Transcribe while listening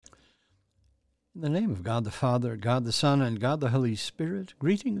In the name of God the Father, God the Son, and God the Holy Spirit,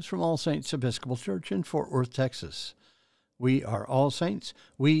 greetings from All Saints Episcopal Church in Fort Worth, Texas. We are All Saints.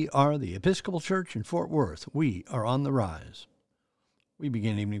 We are the Episcopal Church in Fort Worth. We are on the rise. We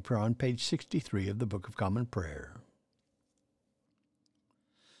begin evening prayer on page 63 of the Book of Common Prayer.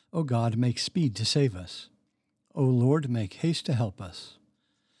 O God, make speed to save us. O Lord, make haste to help us.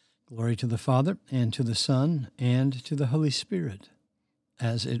 Glory to the Father, and to the Son, and to the Holy Spirit,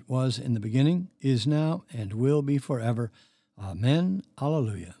 as it was in the beginning, is now, and will be forever. Amen.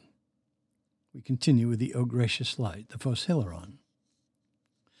 Alleluia. We continue with the O Gracious Light, the Phos Hilaron.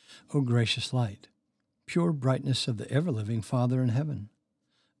 O gracious light, pure brightness of the ever-living Father in heaven,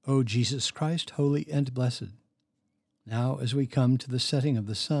 O Jesus Christ, holy and blessed, now as we come to the setting of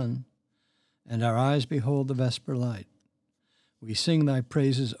the sun, and our eyes behold the vesper light, we sing thy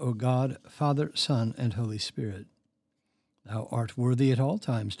praises, O God, Father, Son, and Holy Spirit. Thou art worthy at all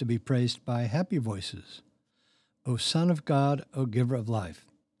times to be praised by happy voices, O Son of God, O Giver of life,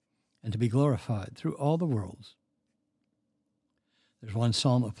 and to be glorified through all the worlds. There's one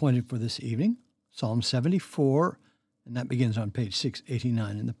psalm appointed for this evening, Psalm 74, and that begins on page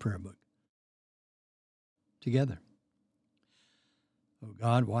 689 in the prayer book. Together. O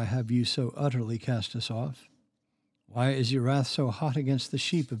God, why have you so utterly cast us off? Why is your wrath so hot against the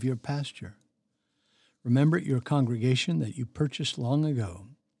sheep of your pasture? Remember your congregation that you purchased long ago,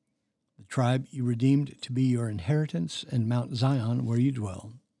 the tribe you redeemed to be your inheritance, and Mount Zion where you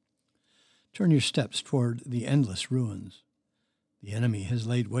dwell. Turn your steps toward the endless ruins. The enemy has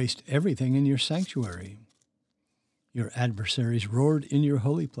laid waste everything in your sanctuary. Your adversaries roared in your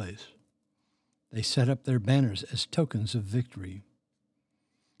holy place. They set up their banners as tokens of victory.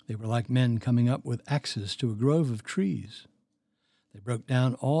 They were like men coming up with axes to a grove of trees. They broke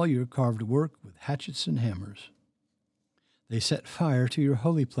down all your carved work with hatchets and hammers. They set fire to your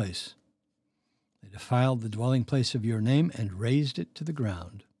holy place. They defiled the dwelling place of your name and razed it to the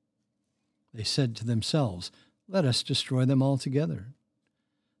ground. They said to themselves, let us destroy them altogether.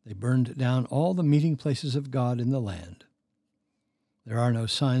 They burned down all the meeting places of God in the land. There are no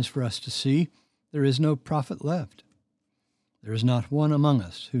signs for us to see. There is no prophet left. There is not one among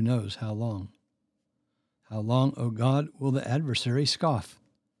us who knows how long. How long, O God, will the adversary scoff?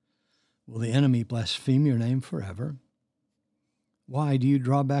 Will the enemy blaspheme your name forever? Why do you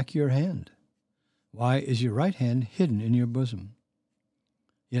draw back your hand? Why is your right hand hidden in your bosom?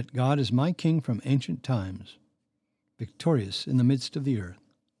 Yet God is my King from ancient times, victorious in the midst of the earth.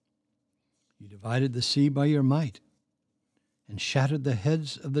 You divided the sea by your might, and shattered the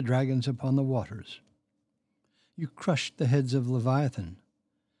heads of the dragons upon the waters. You crushed the heads of Leviathan,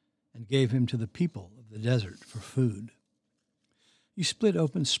 and gave him to the people of the desert for food. You split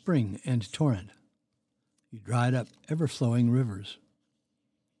open spring and torrent. You dried up ever-flowing rivers.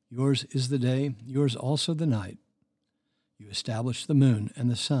 Yours is the day, yours also the night. You established the moon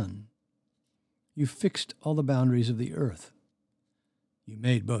and the sun. You fixed all the boundaries of the earth. You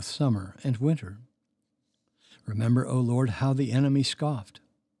made both summer and winter. Remember, O Lord, how the enemy scoffed,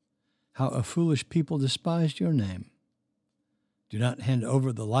 how a foolish people despised your name. Do not hand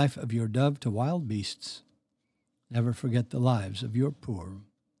over the life of your dove to wild beasts. Never forget the lives of your poor.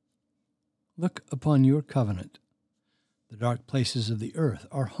 Look upon your covenant. The dark places of the earth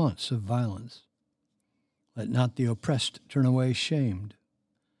are haunts of violence. Let not the oppressed turn away shamed.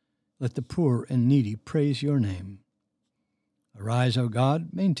 Let the poor and needy praise your name. Arise, O God,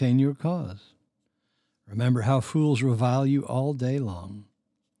 maintain your cause. Remember how fools revile you all day long.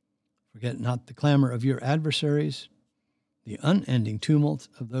 Forget not the clamor of your adversaries, the unending tumult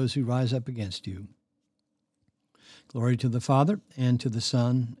of those who rise up against you. Glory to the Father, and to the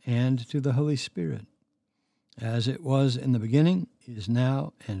Son, and to the Holy Spirit, as it was in the beginning, is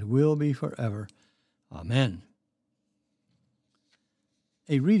now, and will be forever. Amen.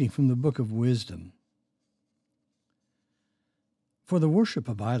 A reading from the Book of Wisdom. For the worship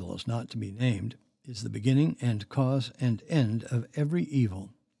of idols not to be named is the beginning and cause and end of every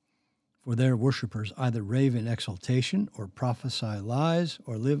evil. For their worshippers either rave in exultation, or prophesy lies,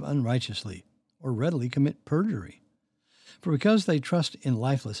 or live unrighteously, or readily commit perjury. For because they trust in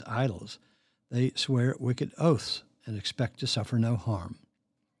lifeless idols, they swear wicked oaths and expect to suffer no harm.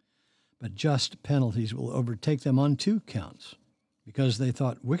 But just penalties will overtake them on two counts, because they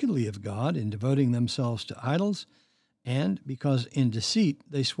thought wickedly of God in devoting themselves to idols, and because in deceit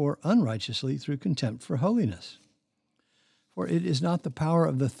they swore unrighteously through contempt for holiness. For it is not the power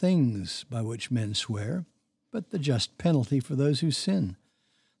of the things by which men swear, but the just penalty for those who sin,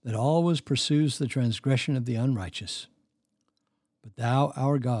 that always pursues the transgression of the unrighteous. But thou,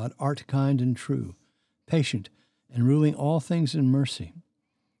 our God, art kind and true, patient, and ruling all things in mercy,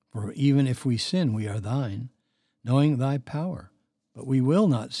 For even if we sin, we are thine, knowing thy power. But we will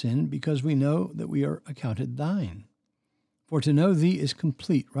not sin, because we know that we are accounted thine. For to know thee is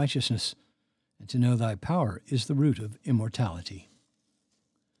complete righteousness, and to know thy power is the root of immortality.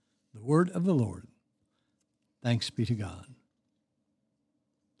 The word of the Lord. Thanks be to God.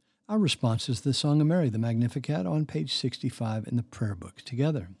 Our response is the Song of Mary, the Magnificat, on page 65 in the prayer book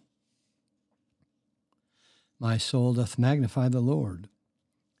together. My soul doth magnify the Lord,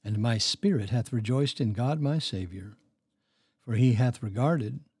 and my spirit hath rejoiced in God my Saviour. For he hath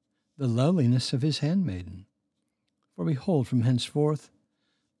regarded the lowliness of his handmaiden. For behold, from henceforth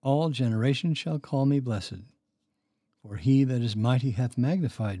all generations shall call me blessed. For he that is mighty hath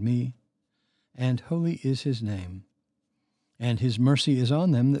magnified me, and holy is his name. And his mercy is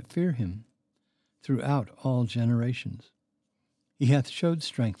on them that fear him, throughout all generations. He hath showed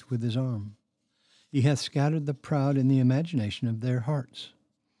strength with his arm. He hath scattered the proud in the imagination of their hearts.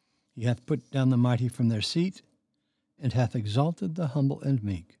 He hath put down the mighty from their seat, and hath exalted the humble and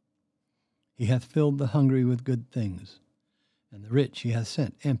meek. He hath filled the hungry with good things, and the rich he hath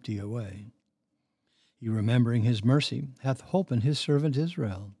sent empty away. He, remembering his mercy, hath holpen his servant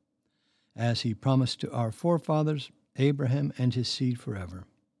Israel, as he promised to our forefathers, Abraham and his seed forever.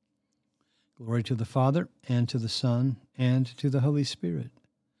 Glory to the Father, and to the Son, and to the Holy Spirit,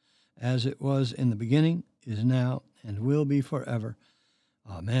 as it was in the beginning, is now, and will be forever.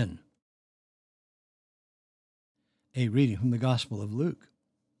 Amen. A reading from the Gospel of Luke.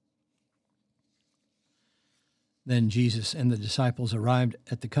 Then Jesus and the disciples arrived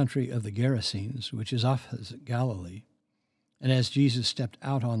at the country of the Gerasenes, which is opposite Galilee. And as Jesus stepped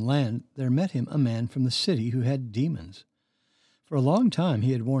out on land, there met him a man from the city who had demons. For a long time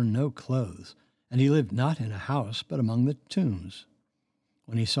he had worn no clothes, and he lived not in a house, but among the tombs.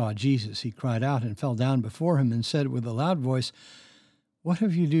 When he saw Jesus, he cried out and fell down before him and said with a loud voice, What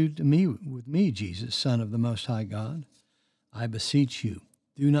have you do to me with me, Jesus, Son of the Most High God? I beseech you,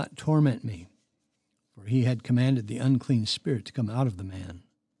 do not torment me. For he had commanded the unclean spirit to come out of the man.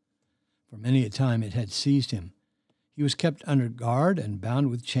 For many a time it had seized him. He was kept under guard and bound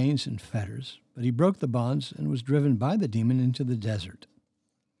with chains and fetters, but he broke the bonds and was driven by the demon into the desert.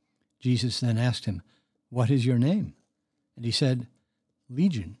 Jesus then asked him, What is your name? And he said,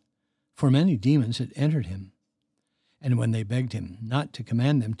 Legion, for many demons had entered him. And when they begged him not to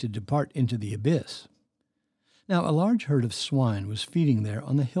command them to depart into the abyss. Now a large herd of swine was feeding there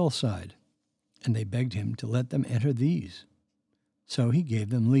on the hillside, and they begged him to let them enter these. So he gave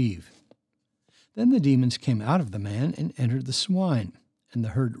them leave. Then the demons came out of the man and entered the swine, and the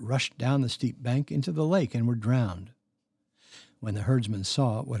herd rushed down the steep bank into the lake and were drowned. When the herdsmen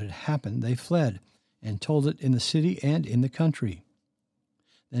saw what had happened, they fled and told it in the city and in the country.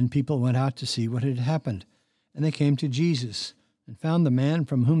 Then people went out to see what had happened, and they came to Jesus and found the man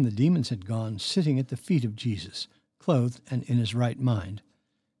from whom the demons had gone sitting at the feet of Jesus, clothed and in his right mind,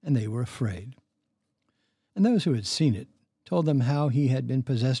 and they were afraid. And those who had seen it told them how he had been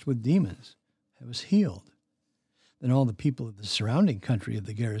possessed with demons, and was healed. Then all the people of the surrounding country of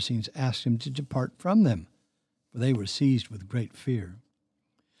the Gerasenes asked him to depart from them, for they were seized with great fear.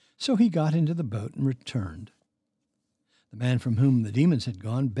 So he got into the boat and returned. The man from whom the demons had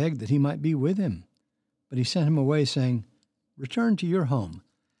gone begged that he might be with him, but he sent him away, saying, Return to your home,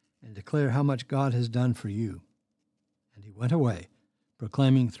 and declare how much God has done for you. And he went away,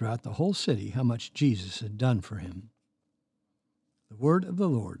 proclaiming throughout the whole city how much Jesus had done for him. The word of the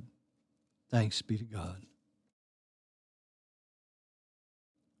Lord. Thanks be to God.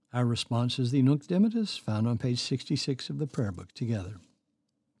 Our response is the Nunc Dimittis, found on page 66 of the prayer book together.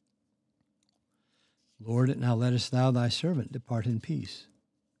 Lord, now lettest thou thy servant depart in peace,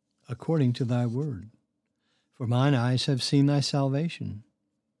 according to thy word. For mine eyes have seen thy salvation,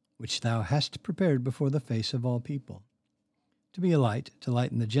 which thou hast prepared before the face of all people, to be a light to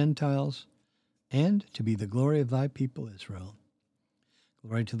lighten the Gentiles, and to be the glory of thy people Israel.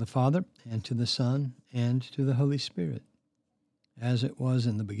 Glory to the Father, and to the Son, and to the Holy Spirit, as it was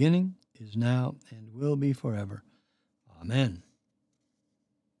in the beginning, is now, and will be forever. Amen.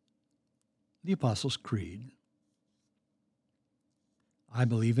 The Apostles' Creed. I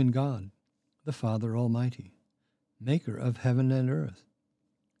believe in God, the Father Almighty, maker of heaven and earth,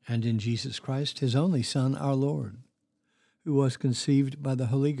 and in Jesus Christ, his only Son, our Lord, who was conceived by the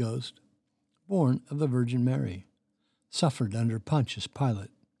Holy Ghost, born of the Virgin Mary, suffered under Pontius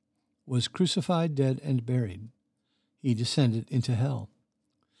Pilate, was crucified, dead, and buried. He descended into hell.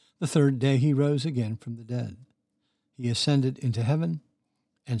 The third day he rose again from the dead. He ascended into heaven,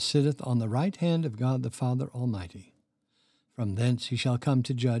 and sitteth on the right hand of God the Father Almighty. From thence he shall come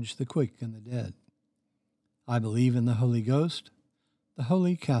to judge the quick and the dead. I believe in the Holy Ghost, the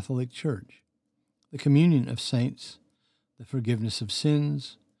Holy Catholic Church, the communion of saints, the forgiveness of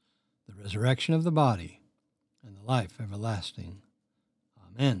sins, the resurrection of the body, and the life everlasting.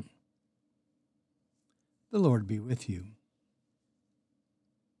 Amen. The Lord be with you.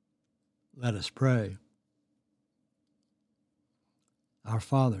 Let us pray. Our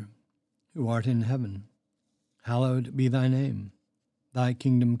Father, who art in heaven, hallowed be thy name. Thy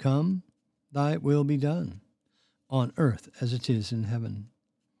kingdom come, thy will be done, on earth as it is in heaven.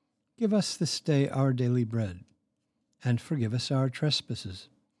 Give us this day our daily bread, and forgive us our trespasses,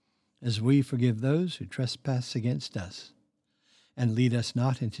 as we forgive those who trespass against us. And lead us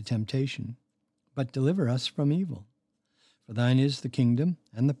not into temptation, but deliver us from evil. For thine is the kingdom,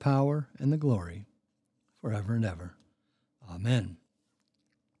 and the power, and the glory, forever and ever. Amen.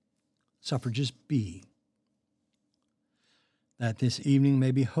 Suffrages B. That this evening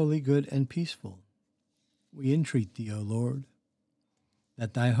may be holy, good, and peaceful, we entreat thee, O Lord.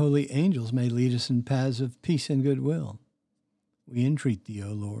 That thy holy angels may lead us in paths of peace and goodwill, we entreat thee, O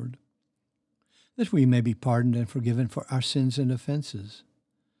Lord. That we may be pardoned and forgiven for our sins and offenses,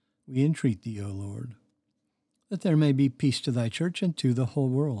 we entreat thee, O Lord. That there may be peace to thy church and to the whole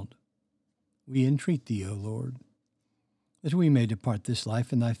world, we entreat thee, O Lord. That we may depart this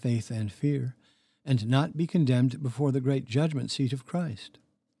life in thy faith and fear, and not be condemned before the great judgment seat of Christ,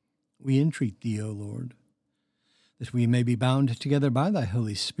 we entreat thee, O Lord. That we may be bound together by thy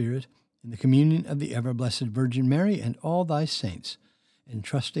Holy Spirit in the communion of the ever-blessed Virgin Mary and all thy saints,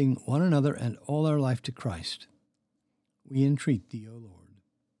 entrusting one another and all our life to Christ, we entreat thee, O Lord.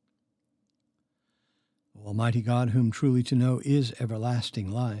 O Almighty God, whom truly to know is everlasting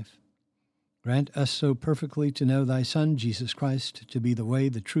life, grant us so perfectly to know thy Son, Jesus Christ, to be the way,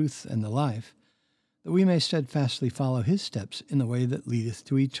 the truth, and the life, that we may steadfastly follow his steps in the way that leadeth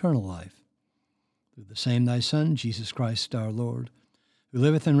to eternal life. Through the same thy Son, Jesus Christ our Lord, who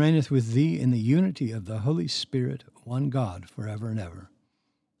liveth and reigneth with thee in the unity of the Holy Spirit, one God, forever and ever.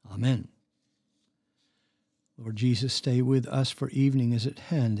 Amen. Lord Jesus, stay with us, for evening is at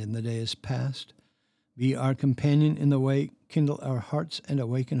hand and the day is past. Be our companion in the way, kindle our hearts, and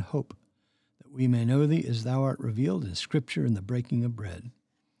awaken hope, that we may know thee as thou art revealed in Scripture and the breaking of bread.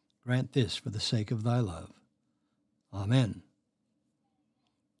 Grant this for the sake of thy love. Amen.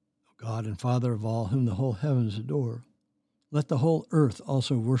 O God and Father of all, whom the whole heavens adore, let the whole earth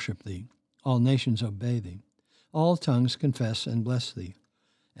also worship thee, all nations obey thee, all tongues confess and bless thee,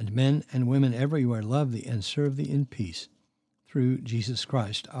 and men and women everywhere love thee and serve thee in peace, through Jesus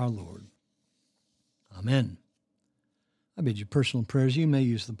Christ our Lord. Amen. I bid you personal prayers. You may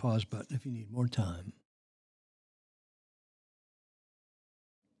use the pause button if you need more time.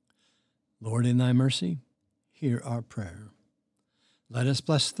 Lord, in thy mercy, hear our prayer. Let us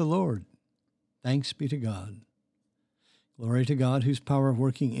bless the Lord. Thanks be to God. Glory to God, whose power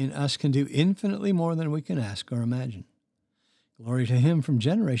working in us can do infinitely more than we can ask or imagine. Glory to him from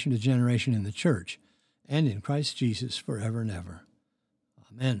generation to generation in the church and in Christ Jesus forever and ever.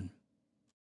 Amen.